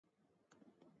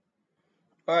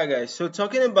Alright guys, so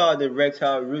talking about the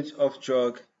rectal route of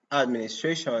drug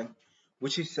administration,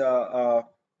 which is a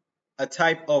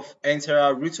type of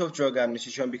enteral route of drug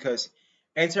administration, because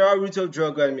enteral route of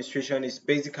drug administration is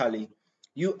basically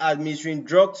you administering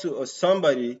drug to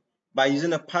somebody by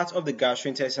using a part of the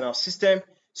gastrointestinal system.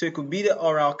 So it could be the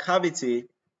oral cavity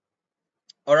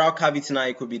now,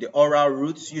 it could be the oral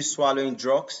route, you swallowing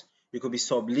drugs, it could be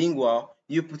sublingual,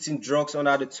 you putting drugs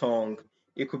under the tongue,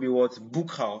 it could be what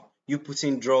buccal, you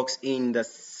putting drugs in the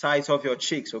sides of your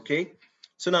cheeks, okay?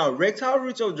 So now rectal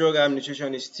route of drug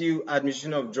administration is still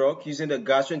administration of drug using the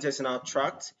gastrointestinal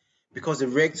tract, because the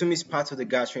rectum is part of the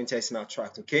gastrointestinal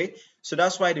tract, okay? So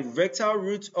that's why the rectal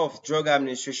route of drug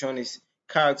administration is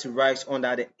characterized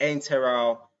under the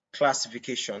enteral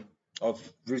classification of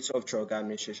routes of drug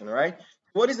administration, all right?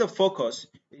 What is the focus?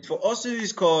 It's for us to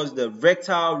discuss the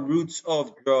rectal routes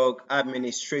of drug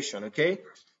administration, okay?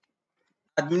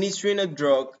 Administering a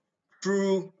drug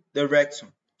through the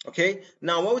rectum, okay?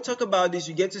 Now, when we talk about this,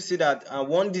 you get to see that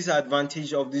one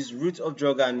disadvantage of this route of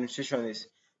drug administration is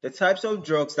the types of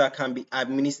drugs that can be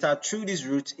administered through this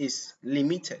route is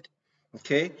limited,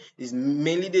 okay? It's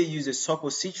mainly they use the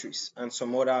suppositories and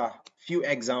some other few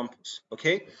examples,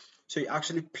 okay? So it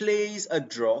actually place a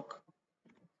drug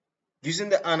using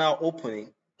the anal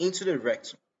opening into the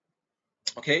rectum.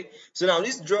 Okay, so now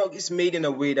this drug is made in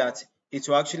a way that it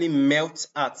will actually melt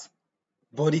at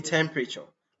body temperature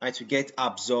and to get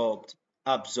absorbed.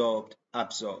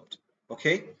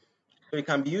 Okay, so it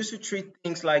can be used to treat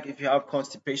things like if you have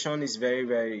constipation, is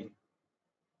very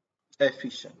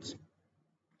efficient.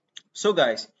 So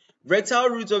guys, rectal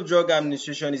route of drug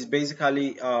administration is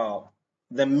basically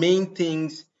the main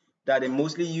things that they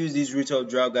mostly use this route of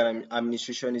drug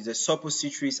administration is the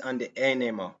suppositories and the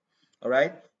enema. All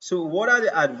right. So what are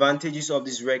the advantages of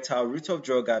this rectal route of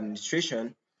drug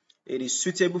administration? It is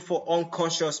suitable for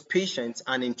unconscious patients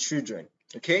and in children.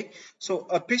 Okay. So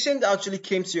a patient actually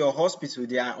came to your hospital,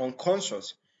 they are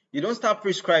unconscious. You don't start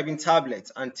prescribing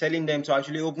tablets and telling them to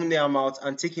actually open their mouth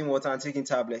and taking water and taking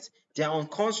tablets. They are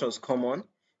unconscious, come on.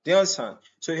 Do you understand?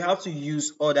 So you have to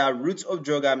use other routes of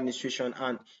drug administration,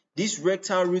 and this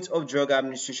rectal route of drug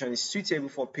administration is suitable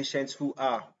for patients who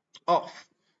are off.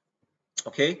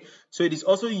 Okay, so it is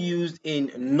also used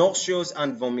in nauseous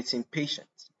and vomiting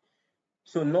patients.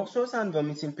 So nauseous and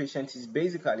vomiting patients is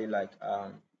basically like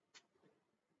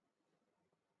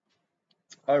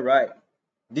all right,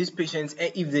 these patients,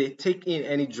 if they take in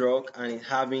any drug and it's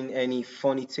having any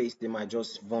funny taste, they might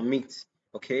just vomit,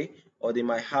 okay, or they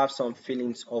might have some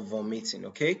feelings of vomiting,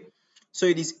 okay. So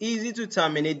it is easy to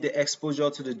terminate the exposure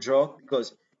to the drug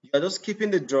because you are just keeping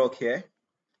the drug here,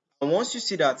 and once you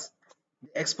see that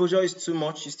the exposure is too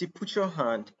much, you still put your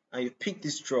hand and you pick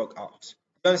this drug out.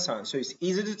 You understand? So it's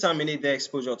easy to terminate the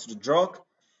exposure to the drug.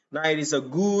 Now it is a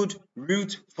good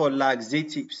route for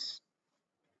laxatives.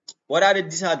 What are the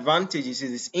disadvantages?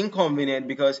 It is inconvenient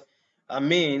because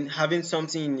having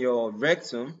something in your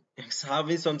rectum,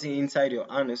 having something inside your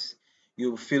anus,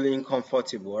 you feel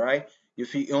uncomfortable, right? You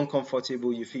feel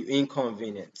uncomfortable, you feel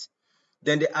inconvenient.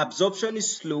 Then the absorption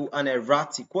is slow and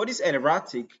erratic. What is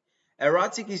erratic?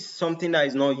 Erratic is something that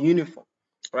is not uniform,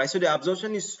 right? So the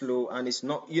absorption is slow and it's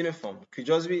not uniform. It could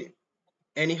just be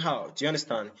anyhow. Do you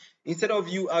understand? Instead of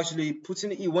you actually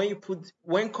putting it,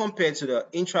 when compared to the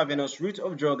intravenous route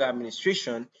of drug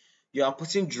administration, you are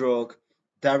putting drug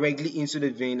directly into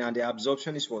the vein and the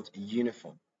absorption is what?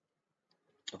 Uniform.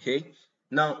 Okay.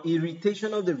 Now,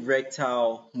 irritation of the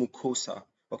rectal mucosa.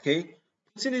 Okay.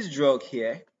 Putting this drug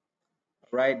here,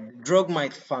 right? Drug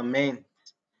might ferment,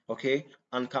 okay,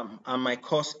 and might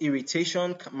cause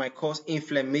irritation, might cause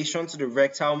inflammation to the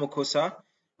rectal mucosa,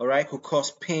 all right, could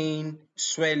cause pain,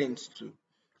 swellings too,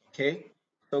 okay.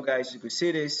 So guys, you could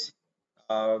see this.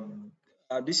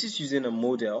 This is using a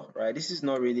model, right? This is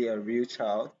not really a real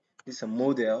child. This is a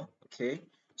model, okay.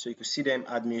 So you could see them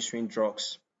administering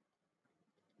drugs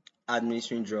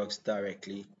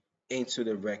directly into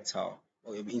the rectal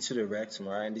or into the rectum,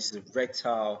 right? And this is a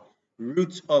rectal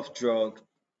route of drug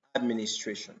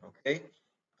administration, okay.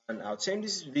 And I'll change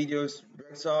this video's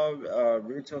rectal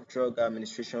route of drug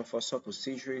administration for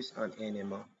suppositories and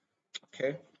enema,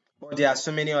 okay. But there are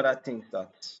so many other things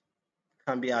that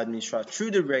can be administered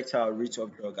through the rectal route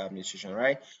of drug administration,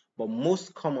 right? But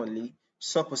most commonly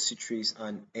suppositories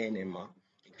and enema,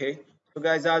 okay. So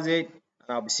guys, that's it,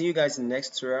 and I'll be seeing you guys in the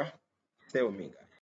next tutorial. Stay with me, guys.